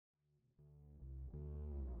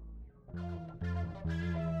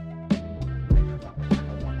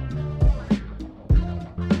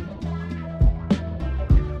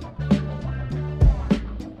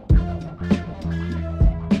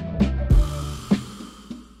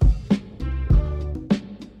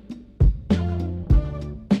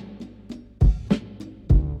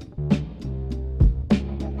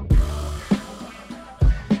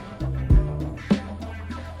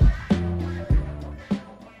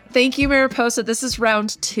Thank you, Mariposa. This is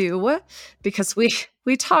round 2 because we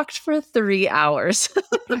talked for 3 hours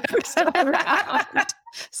the first time around.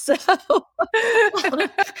 So,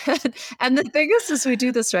 and the thing is we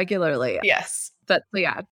do this regularly. Yes. But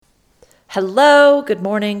yeah. Hello, good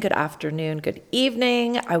morning, good afternoon, good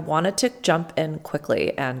evening. I wanted to jump in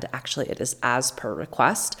quickly, and actually it is as per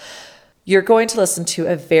request. You're going to listen to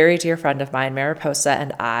a very dear friend of mine, Mariposa,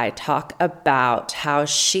 and I talk about how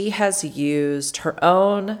she has used her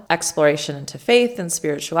own exploration into faith and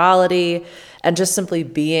spirituality and just simply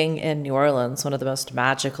being in New Orleans, one of the most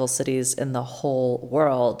magical cities in the whole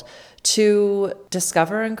world, to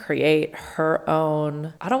discover and create her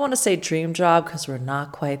own, I don't want to say dream job because we're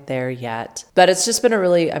not quite there yet, but it's just been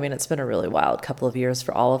it's been a really wild couple of years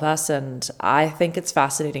for all of us. And I think it's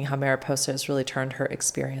fascinating how Mariposa has really turned her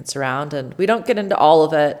experience around. And we don't get into all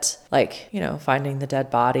of it, like, finding the dead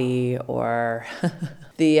body or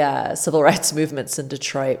the civil rights movements in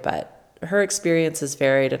Detroit, but her experience is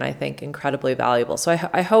varied and I think incredibly valuable. So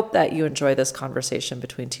I hope that you enjoy this conversation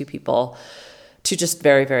between two people, two just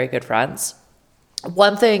very, very good friends.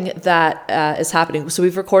 One thing that is happening, so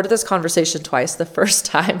we've recorded this conversation twice. The first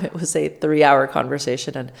time it was a 3-hour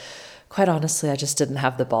conversation, and quite honestly, I just didn't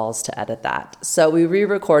have the balls to edit that. So we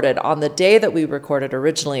re-recorded. On the day that we recorded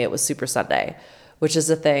originally, it was Super Sunday, which is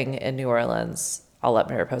a thing in New Orleans. I'll let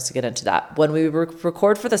Mariposa get into that. When we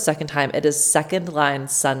record for the second time, it is Second Line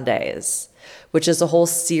Sundays, which is a whole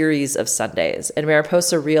series of Sundays. And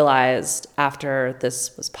Mariposa realized after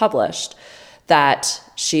this was published that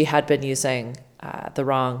she had been using the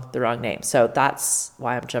wrong name. So that's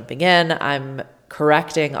why I'm jumping in. I'm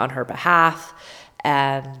correcting on her behalf.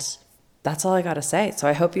 And that's all I got to say. So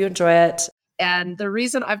I hope you enjoy it. And the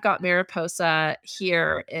reason I've got Mariposa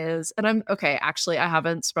here is, and actually, I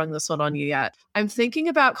haven't sprung this one on you yet. I'm thinking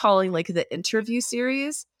about calling like the interview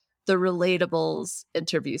series, the Relatables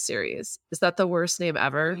interview series. Is that the worst name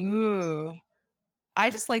ever? Ooh.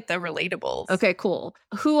 I just like the Relatables. Okay, cool.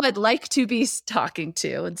 Who I'd like to be talking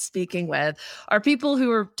to and speaking with are people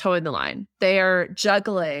who are towing the line. They are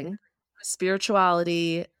juggling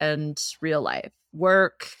spirituality and real life,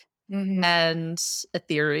 work and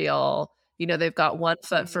ethereal. They've got one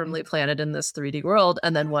foot firmly planted in this 3D world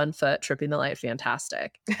and then one foot tripping the light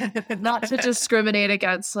fantastic. Not to discriminate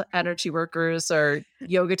against energy workers or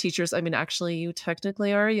yoga teachers. I mean, actually, you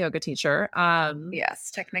technically are a yoga teacher. Yes,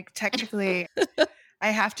 technically. I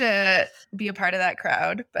have to be a part of that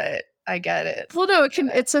crowd, but I get it. Well, no,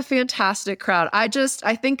 it's a fantastic crowd.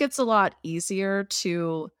 I think it's a lot easier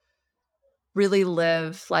to really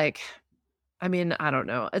live I don't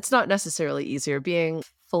know. It's not necessarily easier being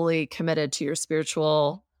fully committed to your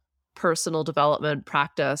spiritual personal development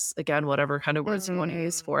practice. Again, whatever kind of words you want to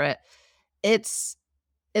use for it. It's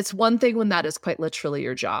one thing when that is quite literally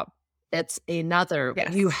your job. It's another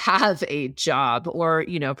when you have a job or,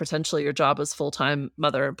 potentially your job as full-time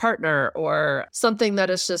mother and partner or something that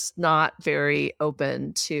is just not very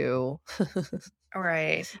open to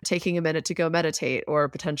taking a minute to go meditate or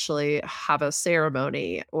potentially have a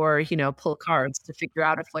ceremony or, pull cards to figure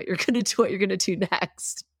out what you're going to do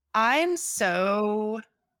next. I'm so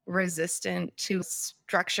resistant to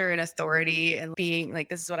structure and authority and being like,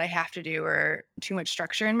 this is what I have to do or too much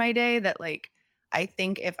structure in my day that I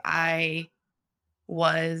think if I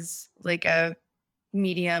was like a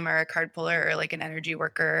medium or a card puller or like an energy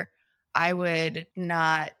worker, I would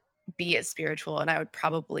not be as spiritual and I would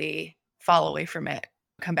probably fall away from it,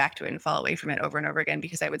 come back to it and fall away from it over and over again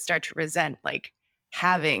because I would start to resent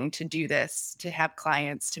having to do this, to have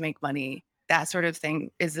clients, to make money. That sort of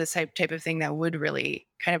thing is the type of thing that would really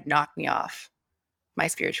kind of knock me off my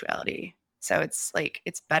spirituality. So it's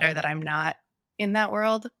better that I'm not in that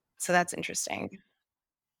world. So that's interesting.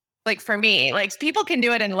 For me, people can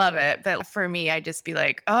do it and love it. But for me, I'd just be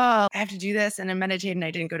like, oh, I have to do this. And I'm meditating and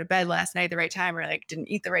I didn't go to bed last night at the right time or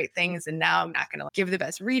didn't eat the right things. And now I'm not going to give the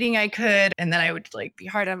best reading I could. And then I would be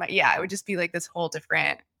hard on it would just be this whole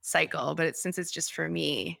different cycle. But since it's just for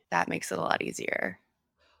me, that makes it a lot easier.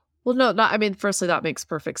 Well, no, firstly, that makes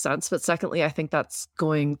perfect sense. But secondly, I think that's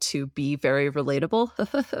going to be very relatable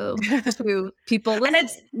to people. And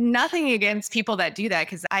it's nothing against people that do that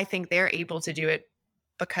because I think they're able to do it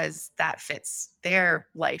because that fits their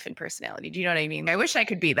life and personality. Do you know what I mean? I wish I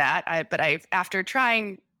could be that. But after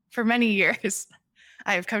trying for many years,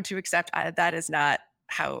 I have come to accept that is not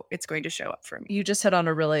how it's going to show up for me. You just hit on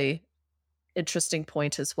a really interesting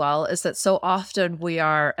point as well, is that so often we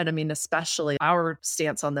are, and especially our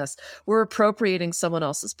stance on this, we're appropriating someone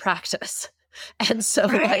else's practice. And so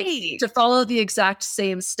like Right. to follow the exact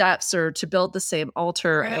same steps or to build the same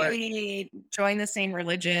altar or Right. Join the same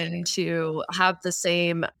religion. to have the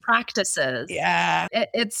same practices, Yeah.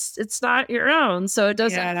 it's not your own, so it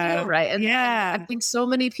doesn't feel Yeah. right. And I Yeah. think so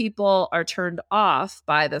many people are turned off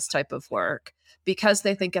by this type of work because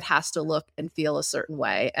they think it has to look and feel a certain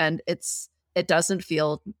way, and it doesn't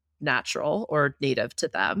feel natural or native to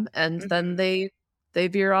them, and then Mhm. they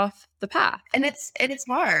veer off the path. And it's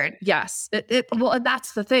hard. Yes. Well, and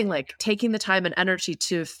that's the thing, like taking the time and energy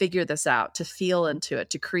to figure this out, to feel into it,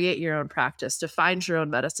 to create your own practice, to find your own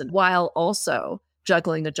medicine while also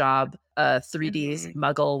juggling a job, a 3D Mhm.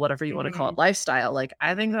 muggle, whatever you want to call it, Mhm. lifestyle. Like,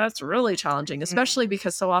 I think that's really challenging, Mhm. especially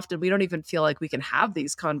because so often we don't even feel like we can have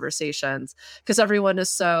these conversations because everyone is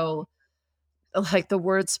so like the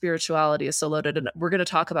word spirituality is so loaded. And we're going to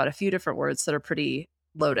talk about a few different words that are pretty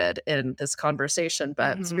loaded in this conversation,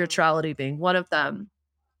 but Mhm. spirituality being one of them.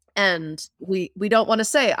 And we don't wanna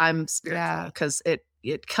say I'm spiritual Yeah. because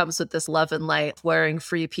it comes with this love and light, wearing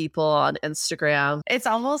free people on Instagram. It's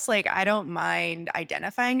almost like I don't mind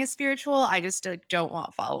identifying as spiritual. I just like, don't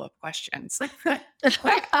want follow-up questions.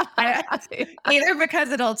 Like I either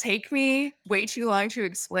because it'll take me way too long to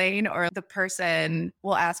explain or the person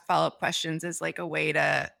will ask follow-up questions as like a way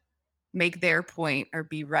to make their point or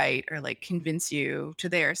be right or like convince you to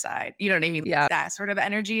their side. You know what I mean? Yeah, That sort of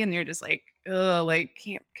energy. And you're just like, oh, like,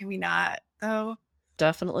 can we not though?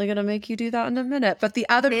 definitely gonna make you do that in a minute. But the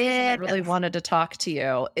other reason I really Yes. wanted to talk to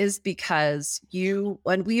you is because you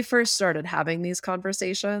when we first started having these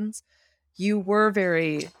conversations, you were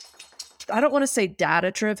very, I don't wanna say data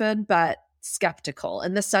driven, but skeptical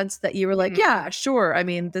in the sense that you were like, Mhm. "Yeah, sure. I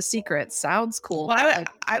mean, The Secret sounds cool." Well, Like,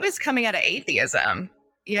 I was coming out of atheism.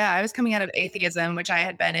 Yeah, I was coming out of atheism, which I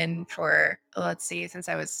had been in for, let's see, since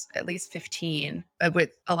I was at least 15,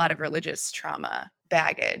 with a lot of religious trauma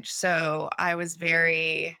baggage. So I was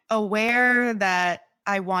very aware that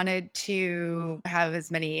I wanted to have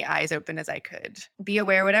as many eyes open as I could, be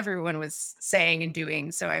aware what everyone was saying and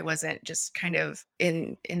doing. So I wasn't just kind of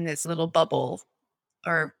in this little bubble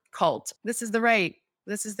or cult. This is the right,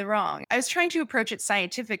 this is the wrong. I was trying to approach it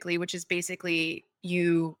scientifically, which is basically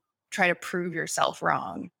you try to prove yourself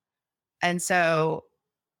wrong. And so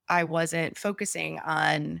I wasn't focusing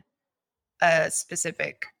on a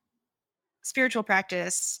specific spiritual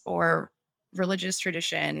practice or religious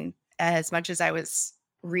tradition as much as I was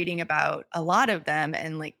reading about a lot of them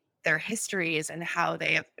and like their histories and how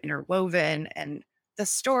they have interwoven and the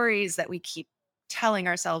stories that we keep telling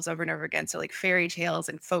ourselves over and over again. So like fairy tales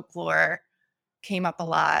and folklore came up a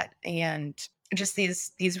lot and just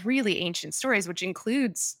these really ancient stories, which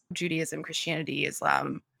includes Judaism, Christianity,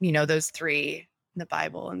 Islam, those three in the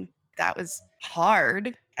Bible. And that was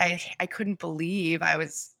hard. I couldn't believe I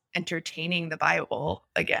was entertaining the Bible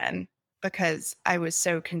again because I was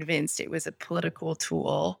so convinced it was a political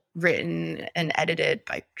tool written and edited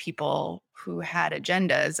by people who had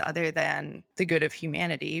agendas other than the good of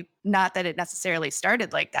humanity. Not that it necessarily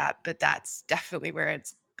started like that, but that's definitely where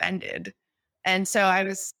it's ended. And so I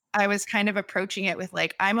was kind of approaching it with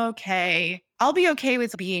like, I'm okay. I'll be okay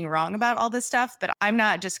with being wrong about all this stuff, but I'm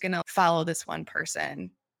not just going to follow this one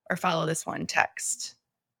person or follow this one text.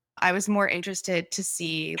 I was more interested to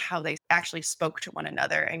see how they actually spoke to one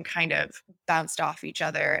another and kind of bounced off each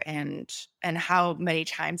other and how many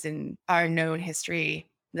times in our known history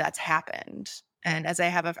that's happened. And as I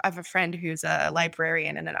have a friend who's a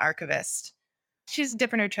librarian and an archivist. She's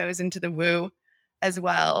dipping her toes into the woo as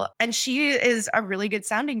well. And she is a really good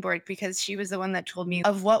sounding board because she was the one that told me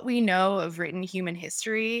of what we know of written human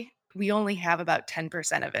history, we only have about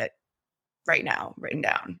 10% of it right now written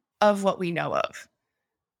down of what we know of.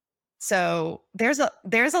 So there's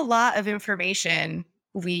a lot of information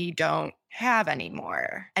we don't have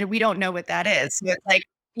anymore. And we don't know what that is. So it's like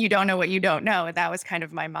you don't know what you don't know. And that was kind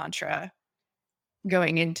of my mantra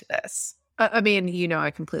going into this. I mean, I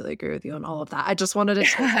completely agree with you on all of that. I just wanted to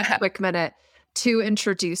take a quick minute to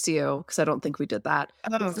introduce you because I don't think we did that.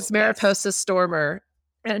 This Oh, is yes. Mariposa Stormer,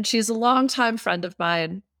 and she's a longtime friend of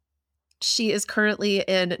mine. She is currently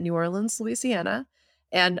in New Orleans, Louisiana,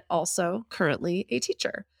 and also currently a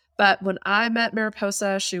teacher. But when I met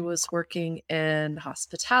Mariposa, she was working in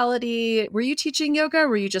hospitality. Were you teaching yoga or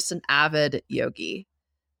were you just an avid yogi?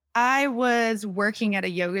 I was working at a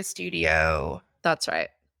yoga studio That's right.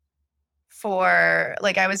 for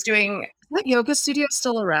like I was doing Is that yoga studio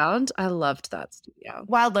still around? I loved that studio.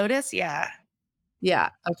 Wild Lotus, yeah. Yeah,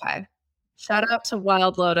 okay. Shout out to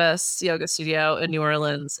Wild Lotus Yoga Studio in New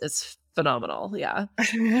Orleans. It's phenomenal, yeah.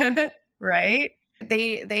 Right?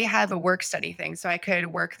 They have a work study thing, so I could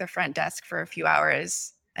work the front desk for a few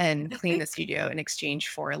hours and clean the studio in exchange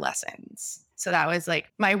for lessons. So that was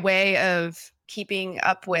like my way of keeping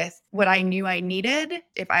up with what I knew I needed.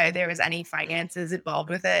 If there was any finances involved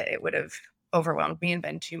with it, it would have overwhelmed me and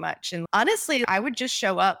been too much. And honestly, I would just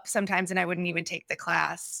show up sometimes and I wouldn't even take the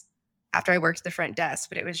class after I worked the front desk.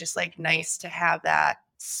 But it was just like nice to have that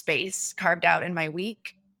space carved out in my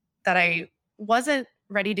week that I wasn't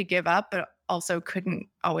ready to give up, but also couldn't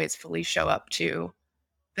always fully show up to.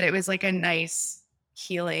 But it was like a nice,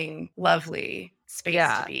 healing, lovely space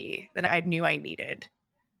to be that I knew I needed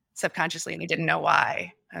subconsciously, and I didn't know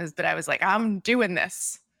why. But I was like, I'm doing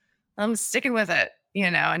this. I'm sticking with it,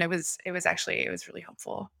 and it was really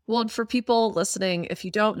helpful. Well, and for people listening, if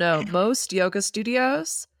you don't know, most yoga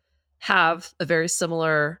studios have a very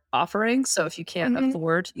similar offering. So if you can't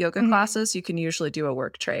afford yoga classes, you can usually do a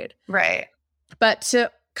work trade. Right. But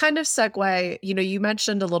to kind of segue, you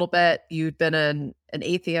mentioned a little bit, you'd been an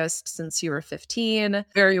atheist since you were 15,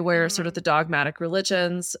 very aware of sort of the dogmatic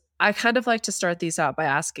religions. I kind of like to start these out by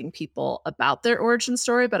asking people about their origin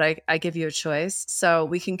story, but I give you a choice. So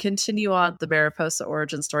we can continue on the Mariposa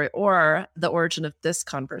origin story or the origin of this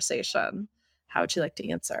conversation. How would you like to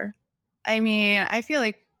answer? I mean, I feel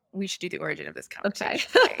like we should do the origin of this conversation.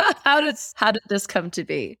 Okay. How did this come to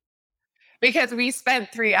be? Because we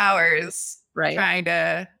spent 3 hours trying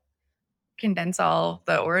to condense all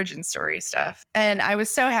the origin story stuff. And I was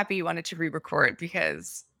so happy you wanted to re-record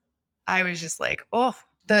because I was just like, oh,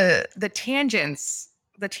 the tangents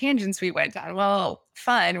we went on. Well,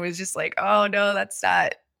 fun was just like, oh no, that's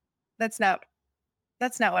not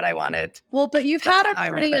what I wanted. Well, but you've had a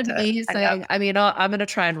pretty amazing. I mean, I'm going to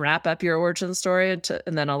try and wrap up your origin story,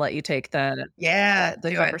 and then I'll let you take the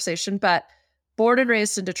conversation. But born and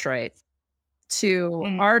raised in Detroit,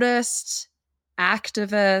 to artist,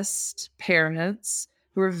 activist parents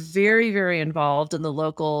who were very, very involved in the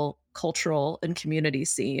local cultural and community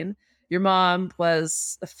scene. Your mom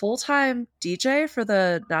was a full-time DJ for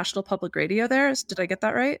the National Public Radio there. Did I get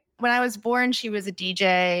that right? When I was born, she was a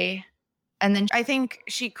DJ. And then I think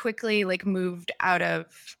she quickly moved out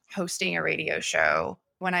of hosting a radio show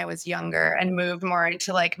when I was younger and moved more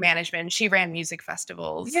into management. She ran music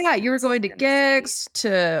festivals. Yeah, you were going to gigs,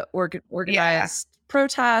 to organize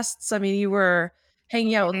protests. I mean, you were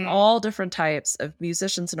hanging out with all different types of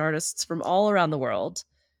musicians and artists from all around the world.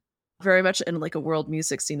 Very much in a world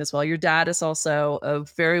music scene as well. Your dad is also a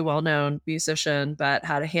very well-known musician, but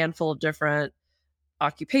had a handful of different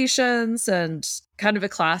occupations and kind of a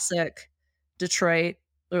classic Detroit,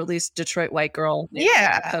 or at least Detroit white girl.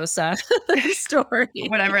 Posa story.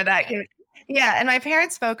 Whatever that could. Yeah. And my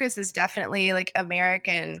parents' focus is definitely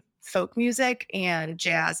American folk music and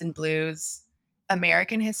jazz and blues,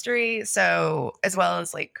 American history. So as well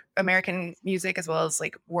as American music, as well as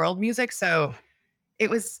world music. So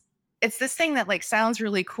it's this thing that sounds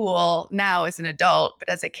really cool now as an adult, but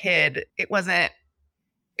as a kid, it was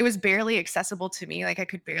barely accessible to me. I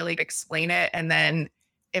could barely explain it. And then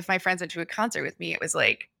if my friends went to a concert with me, it was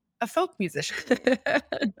a folk musician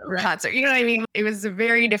concert. You know what I mean? It was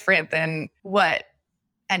very different than what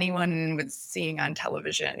anyone was seeing on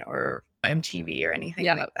television or MTV or anything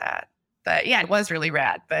like that. But yeah, it was really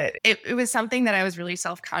rad. But it was something that I was really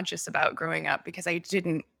self-conscious about growing up because I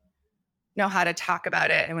didn't know how to talk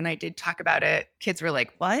about it. And when I did talk about it, kids were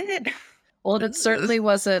like, what? Well, it certainly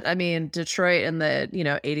wasn't. I mean, Detroit in the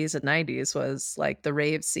 80s and 90s was the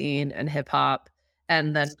rave scene and hip hop.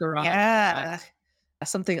 And then garage rock,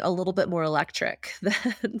 something a little bit more electric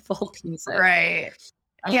than folk music. Right.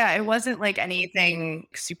 Yeah, it wasn't anything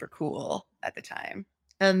super cool at the time.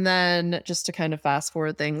 And then just to kind of fast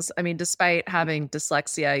forward things, I mean, despite having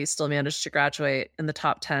dyslexia, you still managed to graduate in the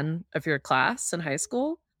top 10 of your class in high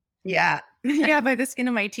school. Yeah. Yeah, by the skin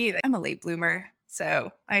of my teeth. I'm a late bloomer.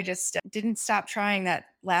 So I just didn't stop trying that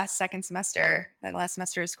last semester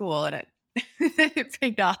of school, and it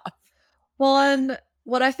paid off. Well, and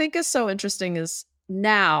what I think is so interesting is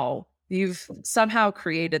now you've somehow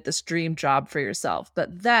created this dream job for yourself,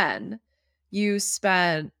 but then you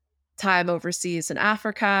spent time overseas in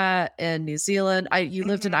Africa and New Zealand. You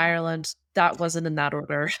lived in Ireland. That wasn't in that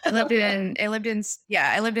order. I lived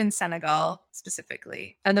in Senegal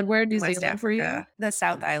specifically. And then where in New Zealand were you? The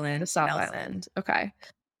South Island. The South Island. Okay.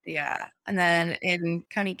 Yeah. And then in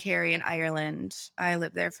County Kerry in Ireland, I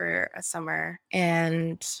lived there for a summer.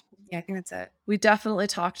 And yeah, I think that's it. We definitely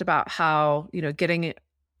talked about how, getting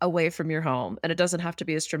away from your home, and it doesn't have to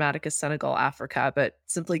be as dramatic as Senegal, Africa, but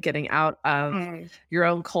simply getting out of your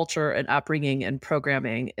own culture and upbringing and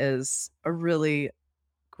programming is a really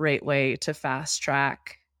great way to fast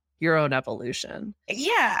track your own evolution.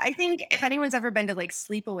 Yeah. I think if anyone's ever been to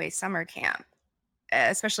sleepaway summer camp,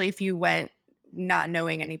 especially if you went not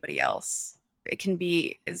knowing anybody else. It can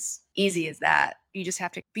be as easy as that. You just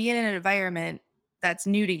have to be in an environment that's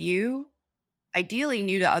new to you, ideally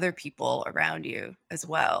new to other people around you as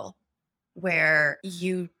well, where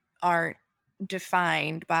you aren't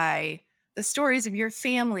defined by the stories of your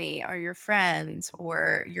family or your friends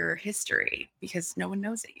or your history, because no one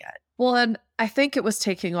knows it yet. Well, and I think it was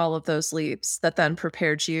taking all of those leaps that then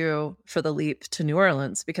prepared you for the leap to New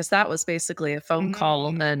Orleans, because that was basically a phone call.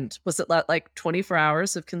 And was it like 24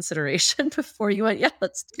 hours of consideration before you went, yeah,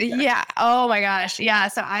 let's do that? Yeah. Oh my gosh. Yeah.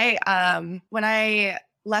 So when I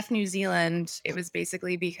left New Zealand, it was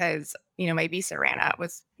basically because, my visa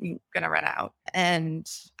was going to run out. And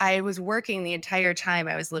I was working the entire time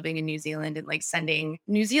I was living in New Zealand and like sending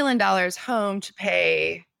New Zealand dollars home to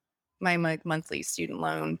pay my monthly student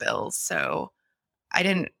loan bills. So I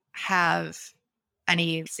didn't have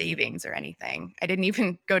any savings or anything. I didn't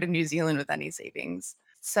even go to New Zealand with any savings.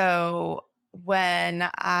 So when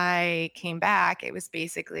I came back, it was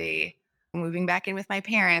basically moving back in with my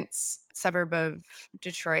parents, suburb of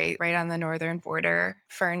Detroit, right on the northern border,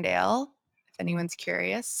 Ferndale, if anyone's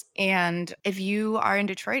curious. And if you are in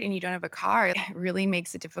Detroit and you don't have a car, it really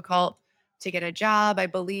makes it difficult to get a job. I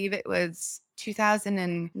believe it was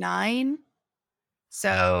 2009.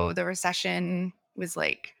 So the recession was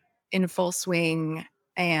like in full swing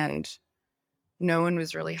and no one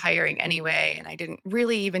was really hiring anyway. And I didn't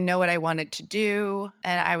really even know what I wanted to do.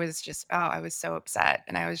 And I was just, I was so upset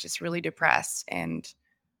and I was just really depressed. And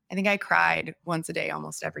I think I cried once a day,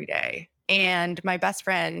 almost every day. And my best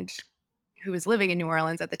friend, who was living in New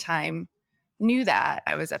Orleans at the time, knew that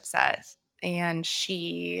I was upset. And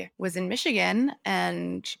she was in Michigan,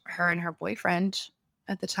 and her boyfriend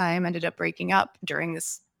at the time ended up breaking up during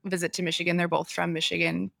this visit to Michigan. They're both from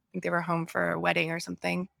Michigan. I think they were home for a wedding or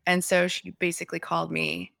something. And so she basically called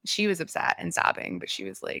me. She was upset and sobbing, but she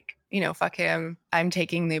was like, fuck him. I'm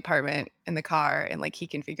taking the apartment in the car and like he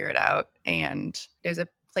can figure it out. And there's a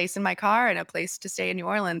place in my car and a place to stay in New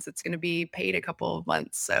Orleans that's going to be paid a couple of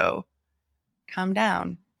months. So calm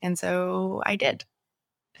down. And so I did.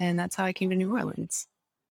 And that's how I came to New Orleans.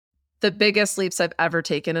 The biggest leaps I've ever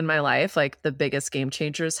taken in my life, like the biggest game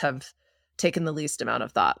changers, have taken the least amount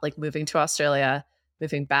of thought, like moving to Australia,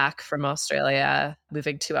 moving back from Australia,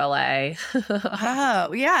 moving to LA.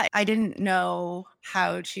 Oh, yeah. I didn't know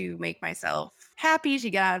how to make myself happy to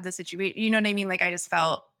get out of the situation. You know what I mean? Like I just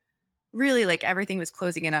felt really like everything was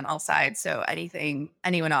closing in on all sides. So anything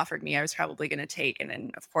anyone offered me, I was probably going to take. And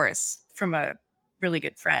then, of course, from a really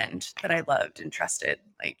good friend that I loved and trusted,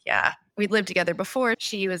 like, yeah, we'd lived together before.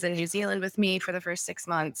 She was in New Zealand with me for the first 6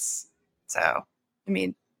 months. So, I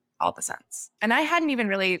mean, all the sense. And I hadn't even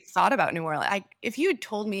really thought about New Orleans. If you had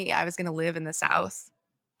told me I was going to live in the South,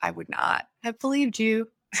 I would not have believed you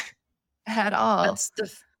at all. That's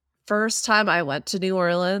the first time I went to New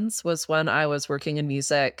Orleans was when I was working in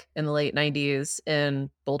music in the late 90s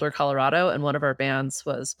in Boulder, Colorado, and one of our bands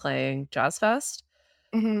was playing Jazz Fest.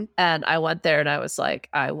 Mm-hmm. And I went there and I was like,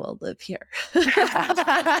 I will live here.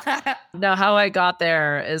 Now, how I got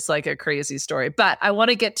there is like a crazy story, but I want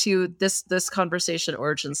to get to this conversation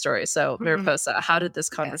origin story. So, Mariposa, how did this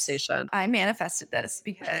conversation? Yes. I manifested this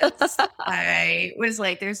because I was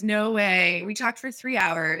like, there's no way. We talked for 3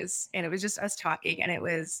 hours and it was just us talking. And it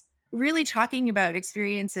was really talking about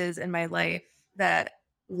experiences in my life that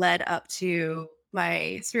led up to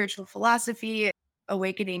my spiritual philosophy,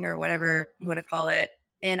 awakening, or whatever you want to call it.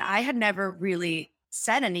 And I had never really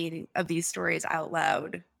said any of these stories out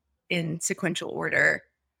loud in sequential order.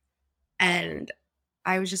 And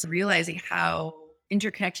I was just realizing how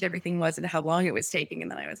interconnected everything was and how long it was taking.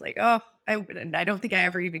 And then I was like, I don't think I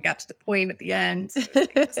ever even got to the point at the end. So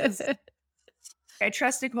I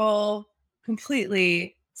trust Nicole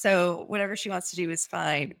completely. So whatever she wants to do is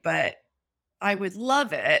fine. But I would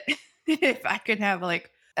love it if I could have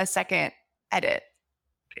like a second edit,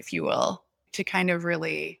 if you will, to kind of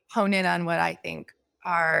really hone in on what I think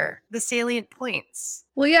are the salient points.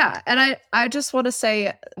 Well, yeah. And I just want to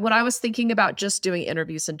say what I was thinking about just doing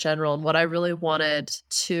interviews in general and what I really wanted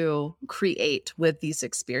to create with these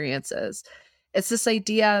experiences. It's this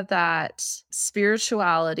idea that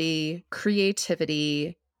spirituality,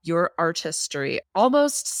 creativity, your artistry,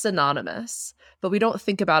 almost synonymous, but we don't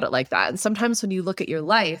think about it like that. And sometimes when you look at your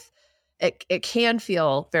life, it can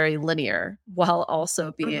feel very linear while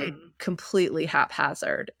also being completely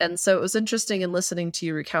haphazard. And so it was interesting in listening to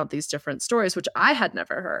you recount these different stories, which I had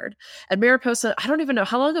never heard. And Mariposa, I don't even know,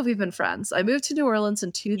 how long have we been friends? I moved to New Orleans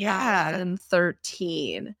in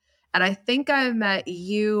 2013. And I think I met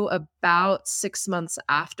you about 6 months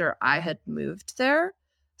after I had moved there.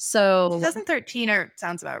 So 2013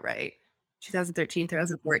 sounds about right. 2013,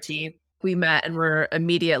 2014. we met and were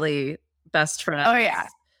immediately best friends. Oh, yeah.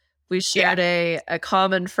 We shared a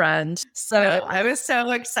common friend. So I was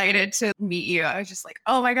so excited to meet you. I was just like,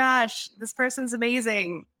 oh my gosh, this person's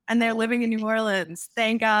amazing. And they're living in New Orleans.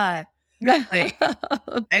 Thank God. Like,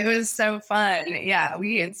 it was so fun. Yeah,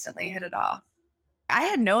 we instantly hit it off. I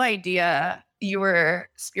had no idea you were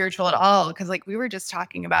spiritual at all because, like, we were just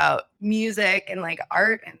talking about music and like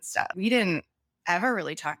art and stuff. We didn't ever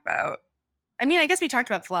really talk about. I mean, I guess we talked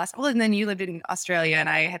about philosophy. Well, and then you lived in Australia and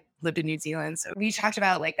I had lived in New Zealand, so we talked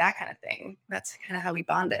about like that kind of thing. That's kind of how we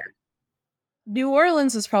bonded. New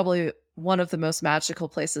Orleans is probably one of the most magical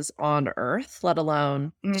places on earth, let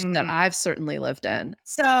alone that I've certainly lived in.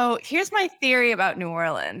 So here's my theory about New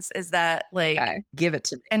Orleans is that like, Okay, give it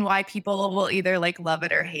to me. and why people will either like love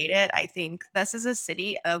it or hate it. I think this is a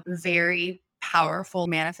city of very powerful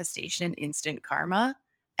manifestation and instant karma.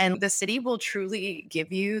 And the city will truly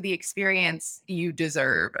give you the experience you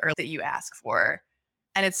deserve or that you ask for.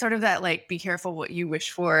 And it's sort of that like, be careful what you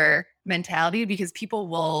wish for mentality because people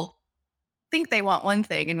will think they want one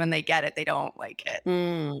thing and when they get it, they don't like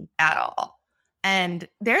it at all. And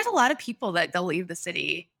there's a lot of people that they'll leave the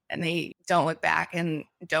city and they don't look back and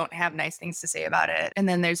don't have nice things to say about it. And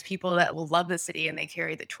then there's people that will love the city and they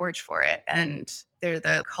carry the torch for it. And they're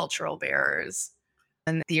the cultural bearers.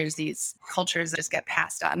 And there's these cultures that just get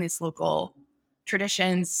passed on, these local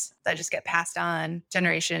traditions that just get passed on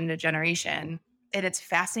generation to generation. And it's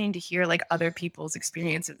fascinating to hear like other people's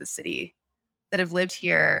experience of the city that have lived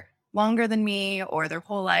here longer than me or their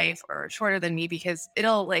whole life or shorter than me because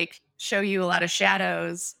it'll like show you a lot of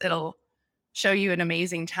shadows. It'll show you an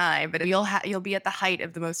amazing time, but you'll be at the height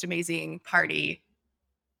of the most amazing party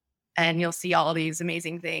and you'll see all these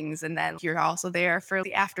amazing things. And then you're also there for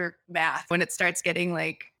the aftermath when it starts getting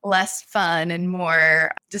like less fun and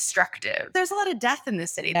more destructive. There's a lot of death in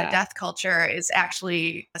this city. The death culture is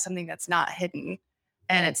actually something that's not hidden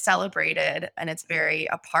and it's celebrated and it's very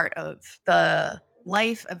a part of the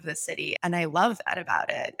life of the city. And I love that about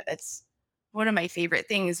it. It's one of my favorite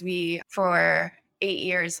things. We, for 8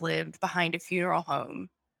 years, lived behind a funeral home.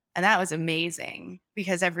 And that was amazing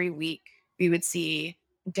because every week we would see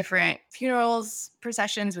different funerals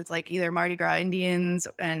processions with like either Mardi Gras Indians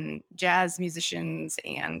and jazz musicians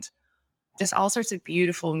and just all sorts of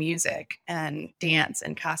beautiful music and dance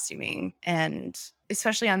and costuming. And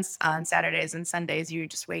especially on Saturdays and Sundays, you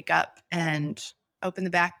just wake up and open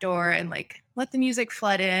the back door and like let the music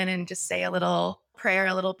flood in and just say a little prayer,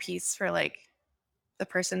 a little piece for like the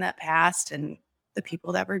person that passed and the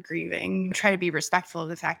people that were grieving. Try to be respectful of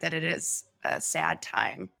the fact that it is a sad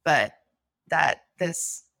time, but that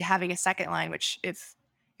this having a second line, which if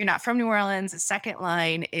you're not from New Orleans, a second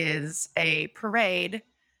line is a parade.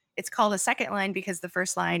 It's called a second line because the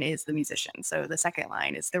first line is the musician. So the second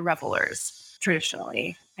line is the revelers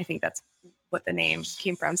traditionally. I think that's what the name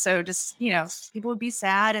came from. So just, you know, people would be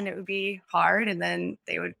sad and it would be hard. And then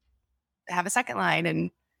they would have a second line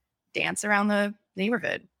and dance around the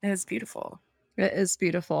neighborhood. It was beautiful. It is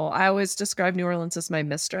beautiful. I always describe New Orleans as my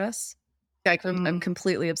mistress. I'm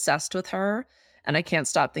completely obsessed with her and I can't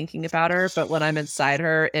stop thinking about her. But when I'm inside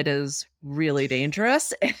her, it is really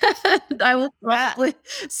dangerous. And I will probably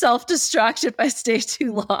self-destruct if I stay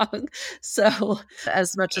too long. So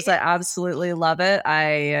as much as I absolutely love it,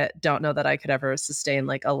 I don't know that I could ever sustain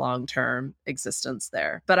like a long-term existence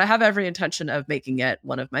there. But I have every intention of making it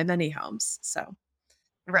one of my many homes. So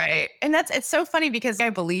right. And it's so funny because I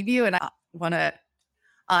believe you and I want to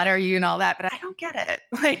honor you and all that, but I don't get it.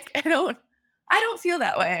 Like I don't feel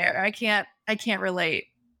that way or I can't relate.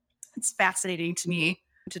 It's fascinating to me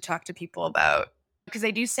to talk to people about because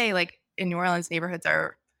they do say like in New Orleans neighborhoods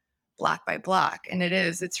are block by block and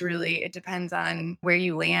it depends on where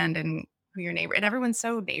you land and who your neighbor and everyone's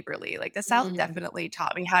so neighborly. Like the South definitely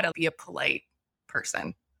taught me how to be a polite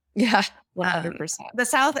person. Yeah, 100%. The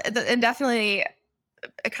South and definitely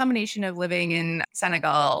a combination of living in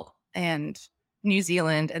Senegal and New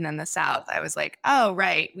Zealand and then the South, I was like, oh,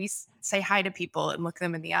 right. We say hi to people and look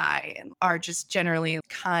them in the eye and are just generally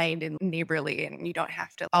kind and neighborly. And you don't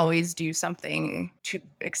have to always do something to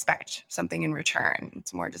expect something in return.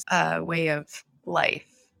 It's more just a way of life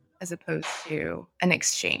as opposed to an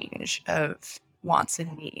exchange of wants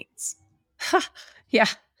and needs. Yeah.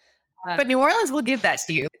 But New Orleans will give that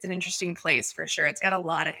to you. It's an interesting place for sure. It's got a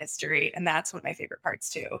lot of history. And that's one of my favorite parts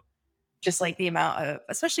too. Just like the amount of,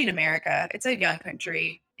 especially in America, it's a young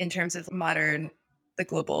country in terms of the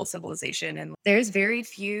global civilization. And there's very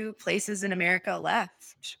few places in America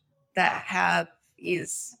left that have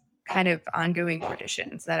these kind of ongoing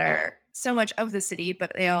traditions that are so much of the city,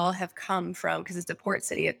 but they all have come from, because it's a port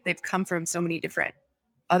city, they've come from so many different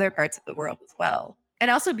other parts of the world as well.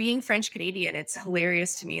 And also being French Canadian, it's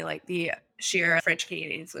hilarious to me, like the sheer French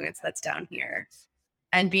Canadian influence that's down here.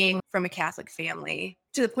 And being from a Catholic family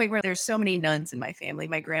to the point where there's so many nuns in my family.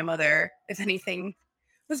 My grandmother, if anything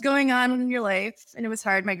was going on in your life and it was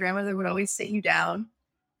hard, my grandmother would always sit you down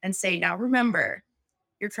and say, now remember,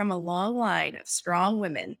 you're from a long line of strong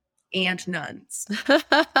women and nuns.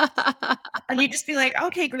 And you'd just be like,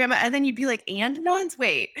 okay, grandma. And then you'd be like, and nuns?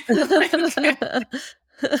 Wait.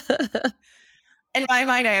 In my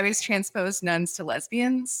mind, I always transposed nuns to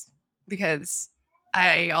lesbians because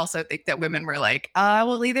I also think that women were like,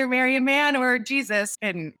 we'll either marry a man or Jesus.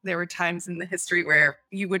 And there were times in the history where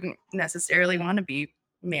you wouldn't necessarily want to be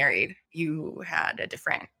married. You had a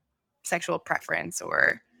different sexual preference,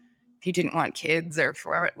 or if you didn't want kids, or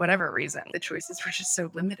for whatever reason, the choices were just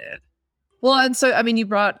so limited. Well, and so, I mean, you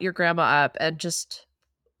brought your grandma up, and just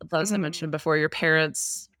as I mentioned before, your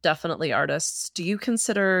parents definitely artists. Do you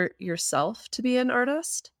consider yourself to be an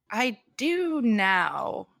artist? I do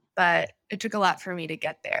now, but it took a lot for me to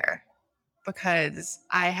get there because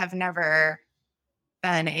I have never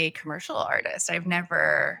been a commercial artist. I've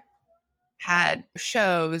never had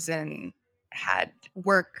shows and had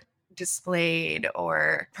work displayed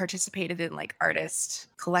or participated in like artist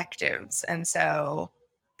collectives. And so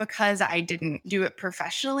because I didn't do it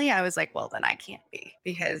professionally, I was like, well, then I can't be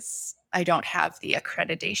because I don't have the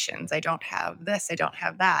accreditations. I don't have this, I don't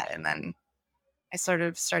have that. And then I sort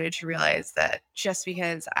of started to realize that just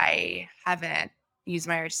because I haven't used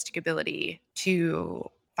my artistic ability to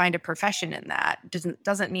find a profession in that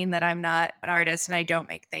doesn't mean that I'm not an artist and I don't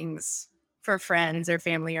make things for friends or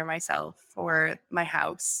family or myself or my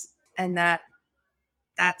house, and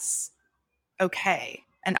that's okay.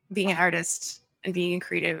 And being an artist and being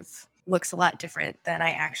creative looks a lot different than I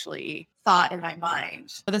actually thought in my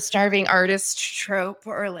mind. The starving artist trope,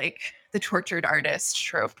 or like the tortured artist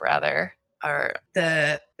trope rather, or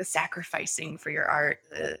the sacrificing for your art,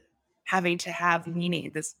 the having to have meaning,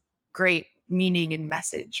 this great meaning and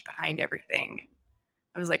message behind everything.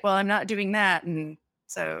 I was like, well, I'm not doing that. And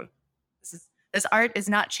so this art is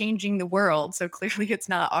not changing the world. So clearly it's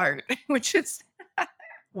not art, which is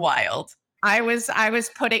wild. I was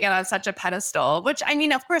putting it on such a pedestal, which I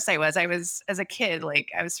mean, of course I was. I was as a kid, like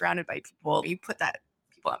I was surrounded by people. You put that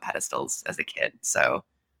people on pedestals as a kid. So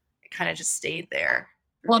it kind of just stayed there.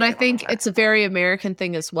 Well, and I think it's a very American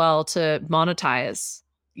thing as well to monetize,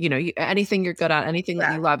 anything you're good at, anything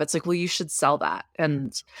that you love. It's like, well, you should sell that.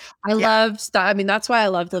 And I loved that. I mean, that's why I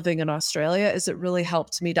loved living in Australia, is it really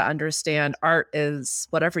helped me to understand art is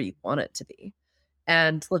whatever you want it to be.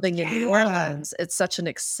 And living in New Orleans, it's such an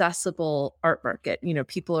accessible art market.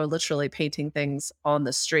 People are literally painting things on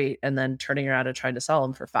the street and then turning around and trying to sell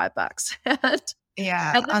them for $5.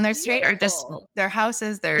 And on their street or just their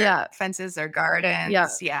houses, their fences, their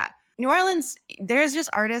gardens. New Orleans, there's just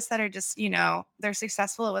artists that are just, they're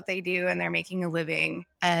successful at what they do and they're making a living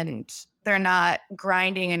and they're not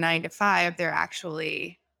grinding a 9 to 5. They're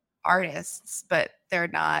actually artists, but they're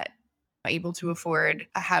not able to afford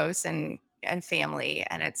a house and family.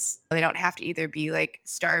 And they don't have to either be like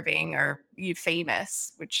starving or be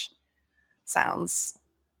famous, which sounds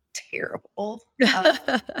terrible.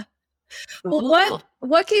 Well,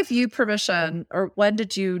 what gave you permission, or when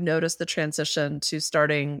did you notice the transition to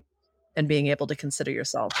starting and being able to consider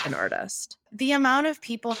yourself an artist? The amount of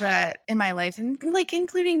people that in my life, and like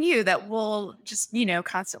including you, that will just,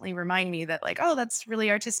 constantly remind me that like, oh, that's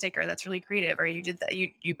really artistic, or that's really creative, or you did that,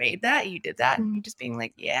 you made that, you did that, and just being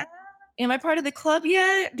like, yeah, am I part of the club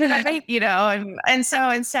yet? Did I, and so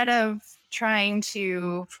instead of trying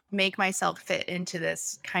to make myself fit into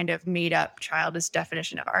this kind of made up childish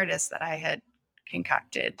definition of artist that I had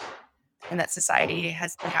concocted and that society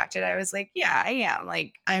has concocted, I was like, yeah, I am.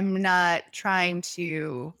 Like, I'm not trying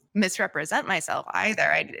to misrepresent myself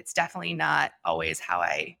either. It's definitely not always how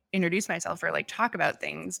I introduce myself or like talk about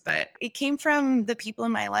things, but it came from the people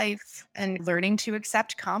in my life and learning to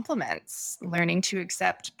accept compliments, learning to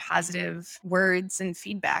accept positive words and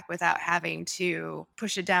feedback without having to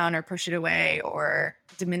push it down or push it away or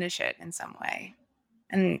diminish it in some way.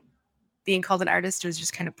 And being called an artist was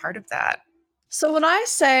just kind of part of that. So when I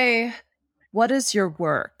say, what is your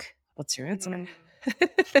work? What's your answer?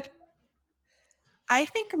 I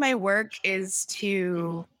think my work is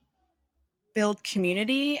to build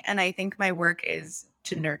community, and I think my work is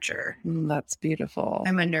to nurture. That's beautiful.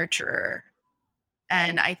 I'm a nurturer,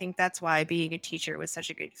 and I think that's why being a teacher was such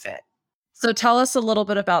a good fit. So tell us a little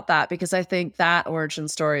bit about that, because I think that origin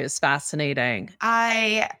story is fascinating.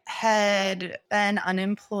 I had been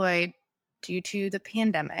unemployed due to the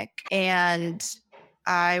pandemic, and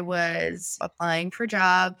I was applying for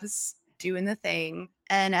jobs, doing the thing.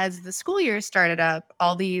 And as the school year started up,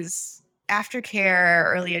 all these aftercare,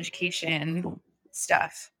 early education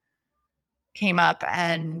stuff came up.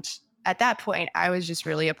 And at that point, I was just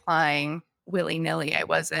really applying willy-nilly. I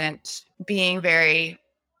wasn't being very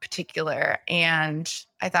particular. And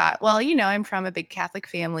I thought, well, I'm from a big Catholic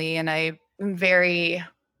family and I'm very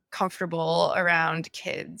comfortable around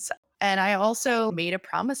kids. And I also made a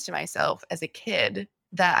promise to myself as a kid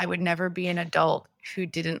that I would never be an adult who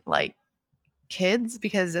didn't like kids,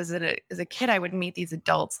 because as a kid, I would meet these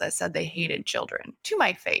adults that said they hated children to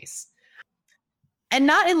my face. And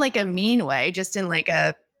not in like a mean way, just in like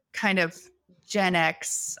a kind of Gen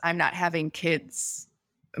X, I'm not having kids,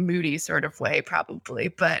 moody sort of way, probably.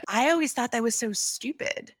 But I always thought that was so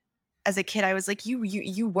stupid. As a kid, I was like,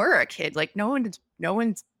 you were a kid. Like no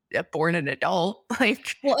one's born an adult.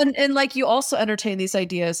 Like, Well, and like you also entertain these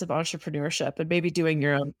ideas of entrepreneurship and maybe doing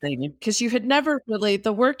your own thing, because you had never really,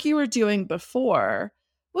 the work you were doing before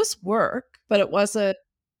was work, but it wasn't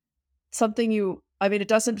something it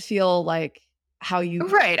doesn't feel like how you.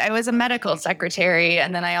 right. I was a medical secretary,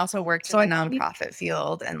 and then I also worked So in the I think nonprofit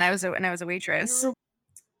field, and I was a waitress.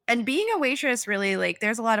 And being a waitress, really, like,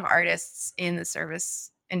 there's a lot of artists in the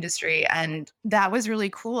service industry, and that was really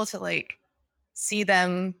cool to like see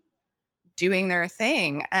them doing their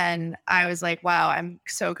thing. And I was like, wow, I'm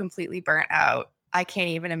so completely burnt out. I can't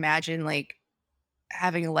even imagine like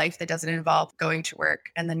having a life that doesn't involve going to work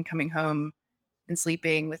and then coming home and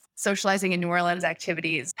sleeping, with socializing in New Orleans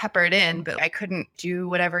activities peppered in. But I couldn't do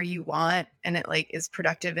whatever you want and it like is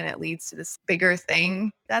productive and it leads to this bigger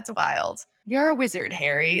thing. That's wild. You're a wizard,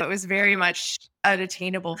 Harry. It was very much an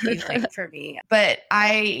attainable feeling for me. But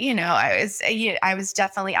I was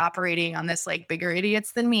definitely operating on this like bigger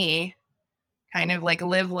idiots than me kind of like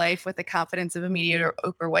live life with the confidence of a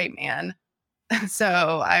mediocre white man. So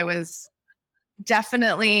I was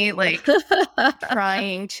definitely like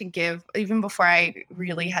trying to give, even before I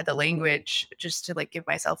really had the language, just to like give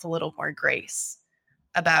myself a little more grace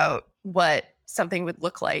about what something would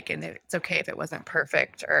look like, and it's okay if it wasn't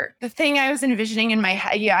perfect. Or the thing I was envisioning in my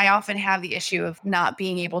head, I often have the issue of not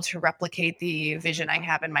being able to replicate the vision I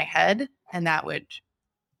have in my head, and that would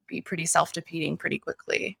be pretty self-defeating pretty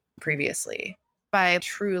quickly previously, by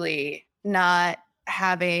truly not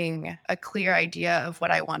having a clear idea of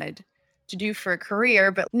what I wanted to do for a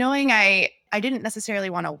career, but knowing I didn't necessarily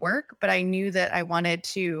want to work, but I knew that I wanted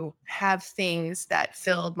to have things that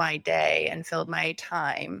filled my day and filled my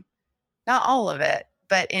time. Not all of it,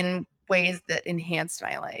 but in ways that enhanced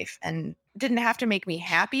my life and didn't have to make me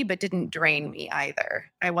happy, but didn't drain me either.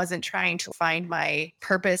 I wasn't trying to find my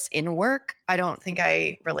purpose in work. I don't think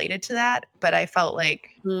I related to that, but I felt like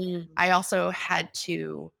I also had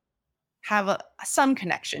to have some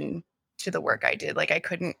connection to the work I did. Like I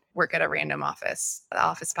couldn't work at a random office. The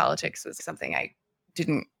office politics was something I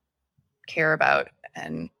didn't care about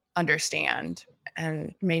and understand,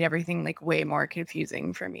 and made everything like way more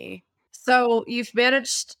confusing for me. So you've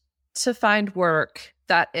managed to find work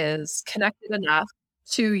that is connected enough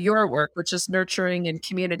to your work, which is nurturing and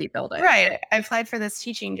community building. Right. I applied for this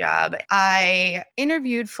teaching job. I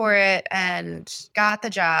interviewed for it and got the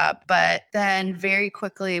job, but then very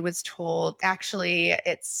quickly was told, actually,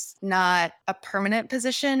 it's not a permanent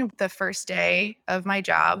position. The first day of my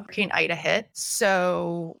job, Hurricane Ida hit.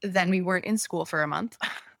 So then we weren't in school for a month.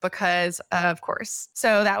 Because of course.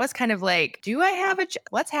 So that was kind of like, do I have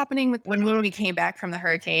what's happening with when we came back from the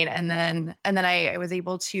hurricane? And then I was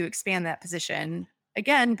able to expand that position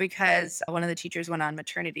again because one of the teachers went on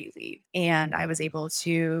maternity leave and I was able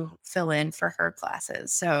to fill in for her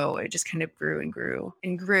classes. So it just kind of grew and grew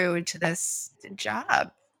and grew into this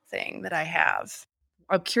job thing that I have.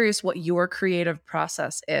 I'm curious what your creative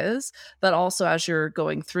process is, but also as you're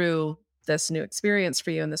going through this new experience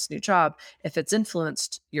for you in this new job, if it's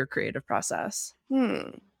influenced your creative process.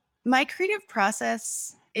 My creative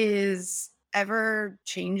process is ever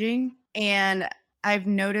changing, and I've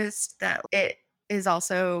noticed that it is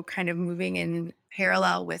also kind of moving in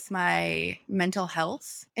parallel with my mental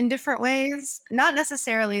health in different ways. Not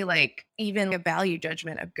necessarily like even a value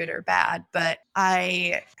judgment of good or bad, but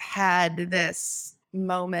I had this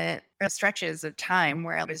moment or stretches of time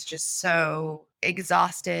where I was just so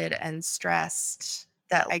exhausted and stressed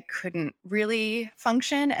that I couldn't really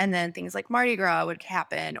function. And then things like Mardi Gras would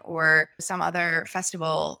happen or some other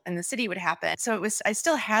festival in the city would happen. So I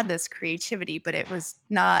still had this creativity, but it was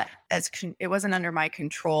not it wasn't under my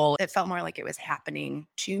control. It felt more like it was happening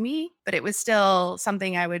to me, but it was still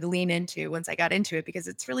something I would lean into once I got into it because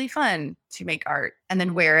it's really fun to make art and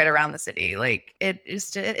then wear it around the city. Like it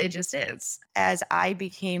just is. As I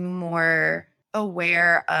became more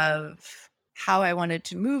aware of how I wanted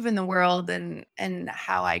to move in the world and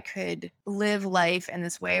how I could live life in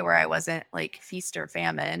this way where I wasn't like feast or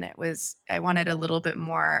famine. I wanted a little bit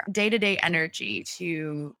more day-to-day energy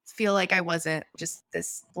to feel like I wasn't just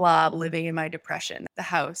this blob living in my depression. The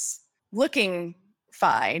house looking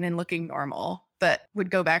fine and looking normal, but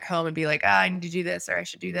would go back home and be like, I need to do this, or I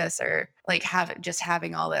should do this, or like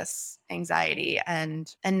having all this anxiety.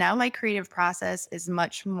 And now my creative process is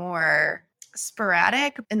much more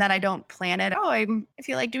sporadic in that I don't plan it. I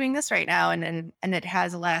feel like doing this right now. And it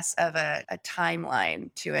has less of a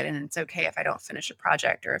timeline to it. And it's okay if I don't finish a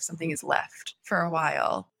project or if something is left for a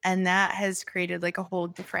while. And that has created like a whole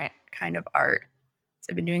different kind of art. So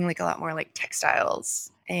I've been doing like a lot more like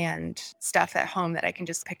textiles and stuff at home that I can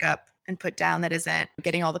just pick up and put down that isn't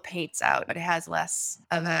getting all the paints out, but it has less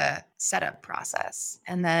of a setup process.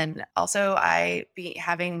 And then also I be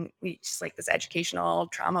having just like this educational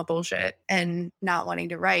trauma bullshit and not wanting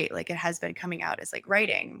to write, like it has been coming out as like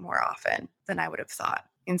writing more often than I would have thought.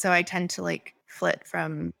 And so I tend to like flit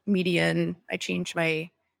from median. I change my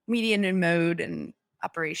median and mode and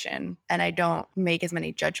operation, and I don't make as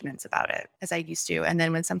many judgments about it as I used to. And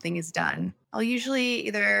then when something is done, I'll usually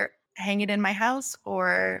either hang it in my house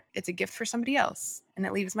or it's a gift for somebody else and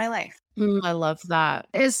it leaves my life. I love that.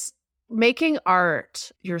 Is making art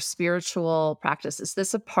your spiritual practice? Is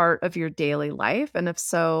this a part of your daily life? And if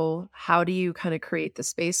so, how do you kind of create the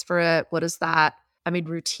space for it? What is that? I mean,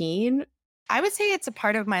 routine? I would say it's a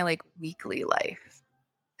part of my like weekly life.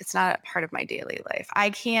 It's not a part of my daily life. I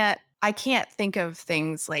can't think of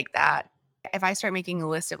things like that. If I start making a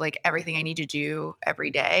list of like everything I need to do every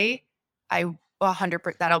day, I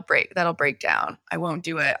 100% that'll break down. I won't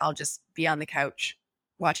do it. I'll just be on the couch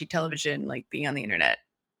watching television, like being on the internet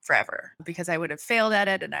forever because I would have failed at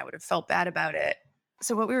it and I would have felt bad about it.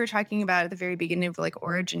 So what we were talking about at the very beginning of like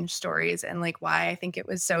origin stories and like why I think it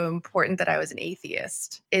was so important that I was an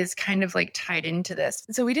atheist is kind of like tied into this.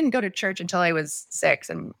 So we didn't go to church until I was 6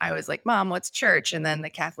 and I was like, "Mom, what's church?" And then the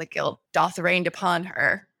Catholic guilt doth reigned upon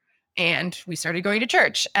her and we started going to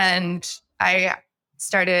church. And I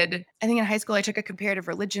think in high school, I took a comparative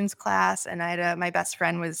religions class and my best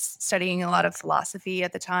friend was studying a lot of philosophy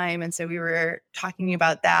at the time. And so we were talking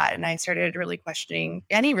about that. And I started really questioning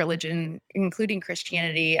any religion, including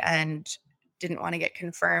Christianity, and didn't want to get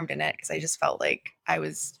confirmed in it because I just felt like I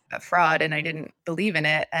was a fraud and I didn't believe in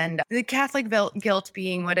it. And the Catholic guilt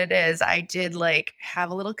being what it is, I did like have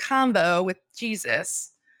a little combo with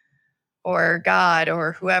Jesus or God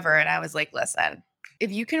or whoever. And I was like, listen,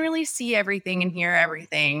 if you can really see everything and hear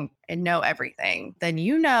everything and know everything, then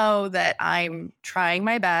you know that I'm trying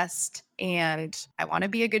my best and I want to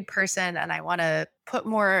be a good person and I want to put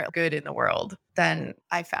more good in the world than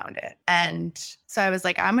I found it. And so I was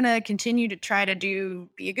like, I'm going to continue to try to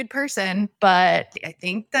be a good person. But I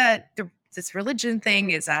think that this religion thing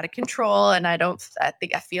is out of control. And I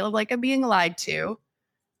feel like I'm being lied to,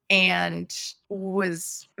 and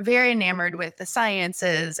was very enamored with the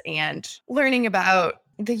sciences and learning about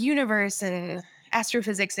the universe and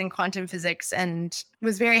astrophysics and quantum physics, and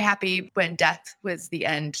was very happy when death was the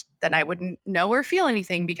end. Then I wouldn't know or feel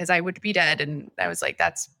anything because I would be dead. And I was like,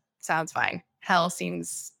 that sounds fine. Hell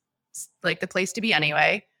seems like the place to be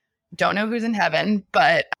anyway. Don't know who's in heaven,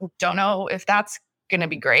 but don't know if that's going to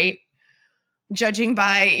be great, judging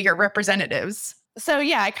by your representatives. So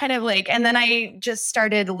yeah, I kind of like, and then I just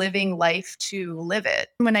started living life to live it.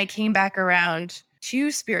 When I came back around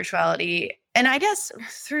to spirituality, and I guess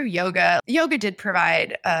through yoga did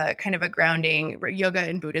provide kind of a grounding. Yoga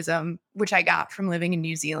and Buddhism, which I got from living in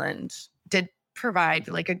New Zealand, did provide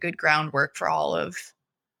like a good groundwork for all of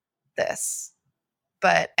this.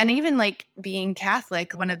 And even like being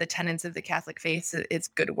Catholic, one of the tenets of the Catholic faith is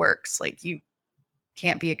good works. Like you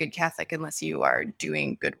can't be a good Catholic unless you are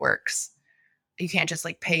doing good works. You can't just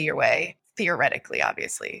like pay your way, theoretically,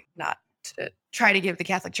 obviously, not to try to give the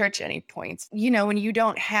Catholic Church any points. You know, when you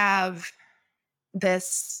don't have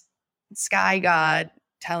this sky god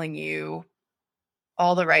telling you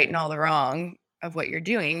all the right and all the wrong of what you're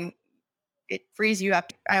doing, it frees you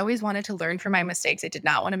up. I always wanted to learn from my mistakes. I did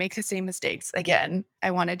not want to make the same mistakes again. I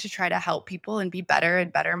wanted to try to help people and be better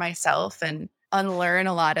and better myself and unlearn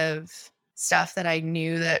a lot of stuff that I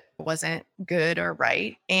knew that wasn't good or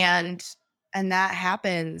right. And that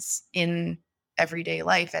happens in everyday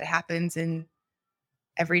life. It happens in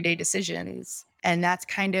everyday decisions. And that's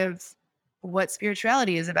kind of what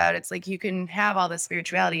spirituality is about. It's like you can have all this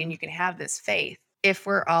spirituality and you can have this faith if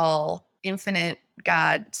we're all infinite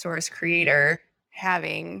God, source, creator,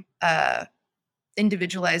 having a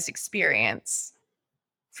individualized experience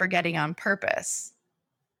for getting on purpose.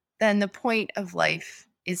 Then the point of life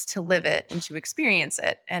is to live it and to experience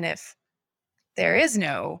it. And if there is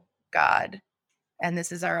no God and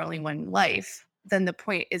this is our only one life, then the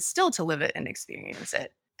point is still to live it and experience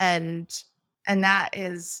it. And that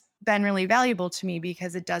has been really valuable to me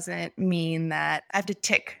because it doesn't mean that I have to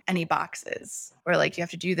tick any boxes or like you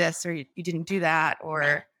have to do this or you didn't do that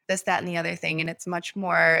or this, that, and the other thing. And it's much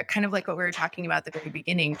more kind of like what we were talking about at the very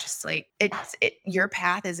beginning, just like your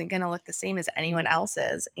path isn't going to look the same as anyone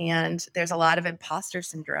else's. And there's a lot of imposter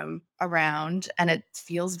syndrome around and it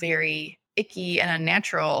feels very icky and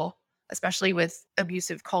unnatural, especially with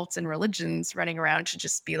abusive cults and religions running around to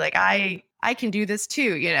just be like, I can do this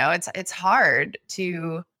too. You know, it's hard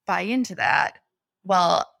to buy into that.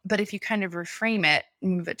 Well, but if you kind of reframe it,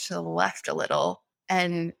 move it to the left a little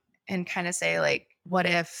and kind of say like, what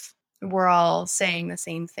if we're all saying the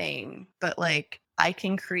same thing, but like I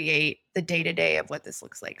can create the day-to-day of what this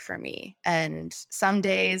looks like for me. And some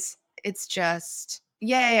days it's just,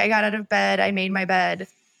 yay, I got out of bed, I made my bed,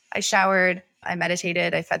 I showered, I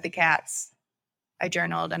meditated, I fed the cats, I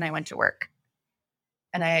journaled, and I went to work.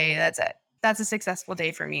 And that's it. That's a successful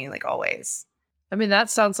day for me, like always. I mean,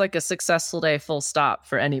 that sounds like a successful day, full stop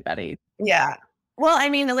for anybody. Yeah. Well, I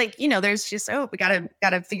mean, like, you know, there's just, we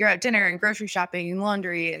gotta figure out dinner and grocery shopping and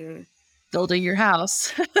laundry and building your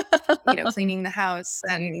house, you know, cleaning the house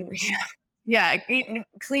and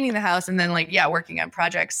cleaning the house and then like, working on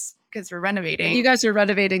projects because we're renovating. You guys are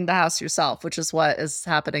renovating the house yourself, which is what is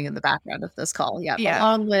happening in the background of this call. Yeah.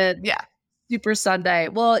 Along with Super Sunday.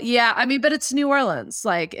 Well, yeah, I mean, but it's New Orleans.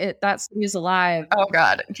 Like that city is alive. Oh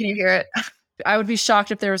God. Can you hear it? I would be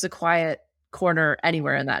shocked if there was a quiet corner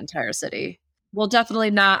anywhere in that entire city. Well,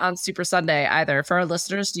 definitely not on Super Sunday either. For our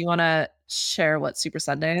listeners, do you want to share what Super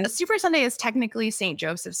Sunday is? Super Sunday is technically St.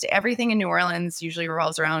 Joseph's Day. Everything in New Orleans usually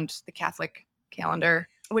revolves around the Catholic calendar,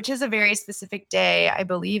 which is a very specific day. I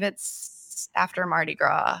believe it's after Mardi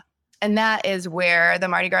Gras. And that is where the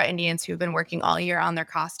Mardi Gras Indians who've been working all year on their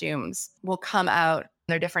costumes will come out.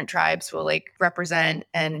 Their different tribes will like represent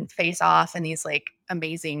and face off in these like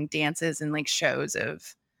amazing dances and like shows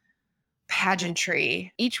of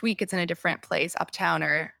pageantry. Each week it's in a different place, uptown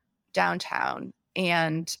or downtown.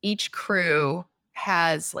 And each crew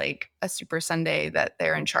has like a Super Sunday that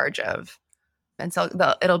they're in charge of. And so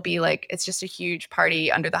it'll be like, it's just a huge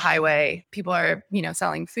party under the highway. People are, you know,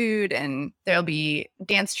 selling food and there'll be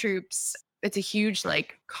dance troops. It's a huge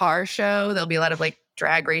like car show. There'll be a lot of like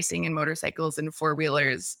drag racing and motorcycles and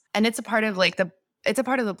four-wheelers. And it's a part of like it's a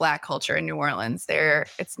part of the Black culture in New Orleans.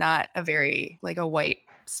 It's not a very like a white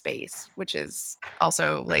space, which is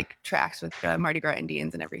also like tracks with Mardi Gras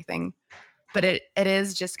Indians and everything. But it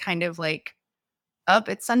is just kind of like,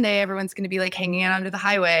 it's Sunday, everyone's going to be like hanging out under the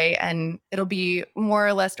highway and it'll be more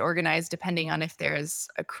or less organized depending on if there's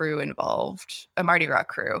a crew involved, a Mardi Gras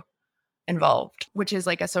crew involved, which is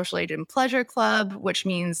like a social aid and pleasure club, which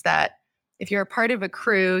means that if you're a part of a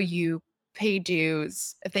crew, you pay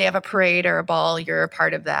dues. If they have a parade or a ball, you're a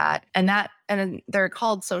part of that. And they're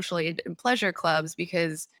called social aid and pleasure clubs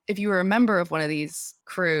because if you were a member of one of these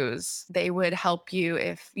crews, they would help you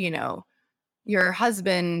if, you know, your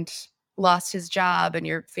husband lost his job and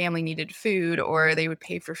your family needed food, or they would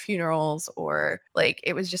pay for funerals, or like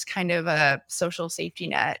it was just kind of a social safety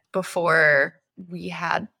net before we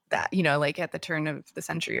had that, you know, like at the turn of the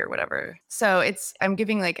century or whatever. So I'm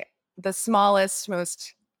giving like the smallest,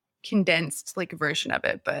 most condensed like version of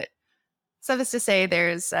it, but suffice to say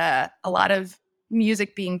there's a lot of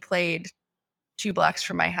music being played 2 blocks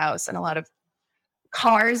from my house and a lot of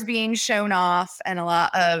cars being shown off and a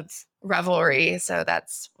lot of revelry. So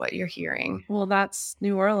that's what you're hearing. Well, that's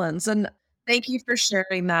New Orleans. And thank you for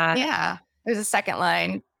sharing that. Yeah. There's a second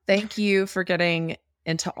line. Thank you for getting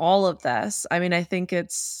into all of this. I mean, I think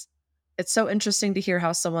it's so interesting to hear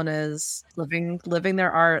how someone is living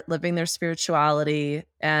their art, living their spirituality.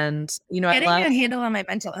 And, you know, getting a handle on my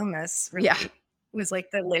mental illness really was like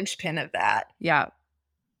the linchpin of that. Yeah.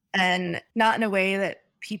 And not in a way that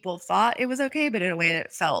people thought it was okay, but in a way that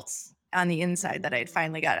it felt on the inside that I'd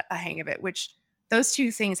finally got a hang of it, which those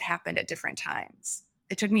two things happened at different times.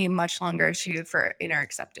 It took me much longer for inner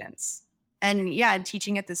acceptance. And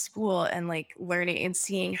teaching at the school and like learning and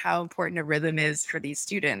seeing how important a rhythm is for these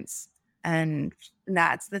students. And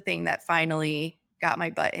that's the thing that finally got my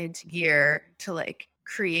butt into gear to like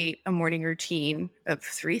create a morning routine of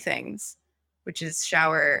 3 things, which is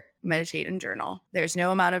shower, meditate, and journal. There's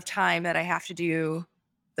no amount of time that I have to do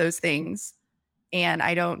those things. And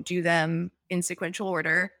I don't do them in sequential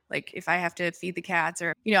order. Like if I have to feed the cats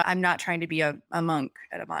or, you know, I'm not trying to be a monk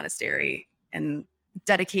at a monastery and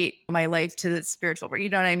dedicate my life to the spiritual work. You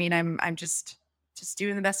know what I mean? I'm just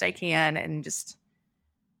doing the best I can and just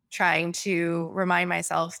trying to remind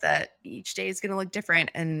myself that each day is going to look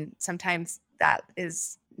different. And sometimes that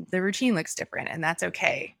is, the routine looks different, and that's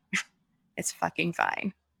okay. It's fucking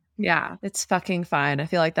fine. Yeah, it's fucking fine. I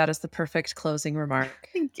feel like that is the perfect closing remark.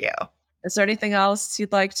 Thank you. Is there anything else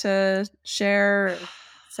you'd like to share or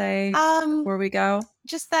say before we go?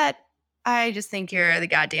 Just that I just think you're the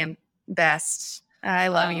goddamn best. I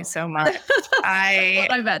love you so much. I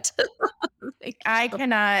meant. I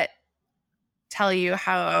cannot tell you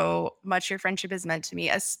how much your friendship has meant to me,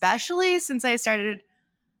 especially since we started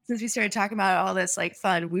talking about all this like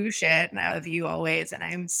fun woo shit, and I love you always. And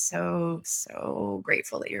I'm so, so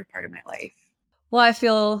grateful that you're part of my life. Well, I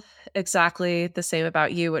feel exactly the same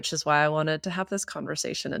about you, which is why I wanted to have this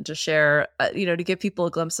conversation and to share, to give people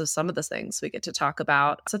a glimpse of some of the things we get to talk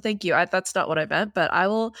about. So thank you. That's not what I meant, but I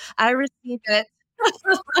receive it.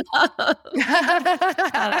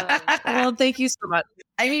 Well, thank you so much.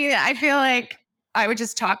 I mean, I feel like I would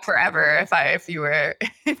just talk forever if I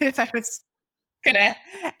was gonna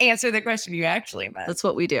answer the question you actually meant. That's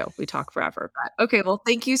what we do. We talk forever. But, okay, well,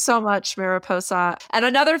 thank you so much, Mariposa. And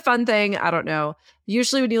another fun thing, I don't know.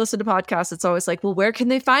 Usually when you listen to podcasts, it's always like, well, where can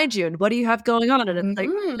they find you? And what do you have going on? And it's like,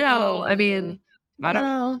 no, I mean, I don't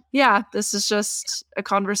know. Yeah, this is just a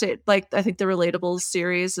conversation. Like, I think the Relatables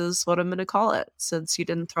series is what I'm going to call it, since you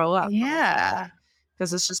didn't throw up. Yeah.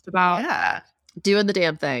 Because it's just about doing the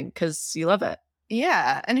damn thing because you love it.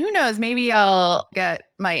 Yeah. And who knows, maybe I'll get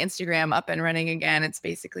my Instagram up and running again. It's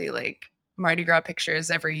basically like Mardi Gras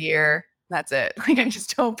pictures every year. That's it. Like, I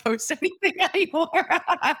just don't post anything anymore.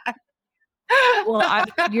 Well,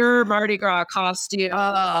 your Mardi Gras costume,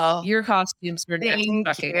 your costumes are thank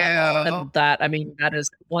fucking you. and that, I mean, that is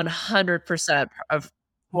 100% a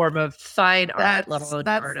form of fine art, let alone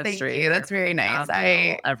artistry. Thank you. That's very nice.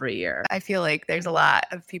 Every year. I feel like there's a lot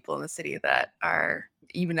of people in the city that are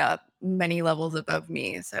even up many levels above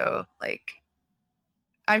me. So like,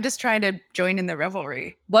 I'm just trying to join in the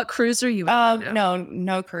revelry. What cruise are you in?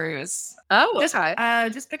 No cruise. Oh, okay.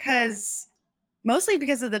 Just because, mostly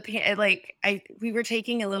because of we were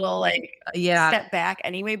taking a little step back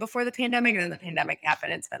anyway before the pandemic, and then the pandemic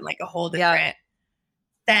happened. It's been like a whole different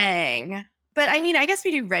thing. But I mean, I guess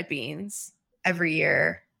we do red beans every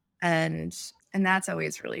year, and that's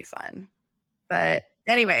always really fun. But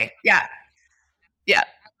anyway, yeah.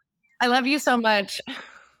 I love you so much.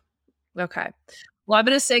 Okay. Well, I'm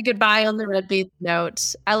going to say goodbye on the red bean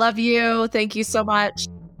note. I love you. Thank you so much.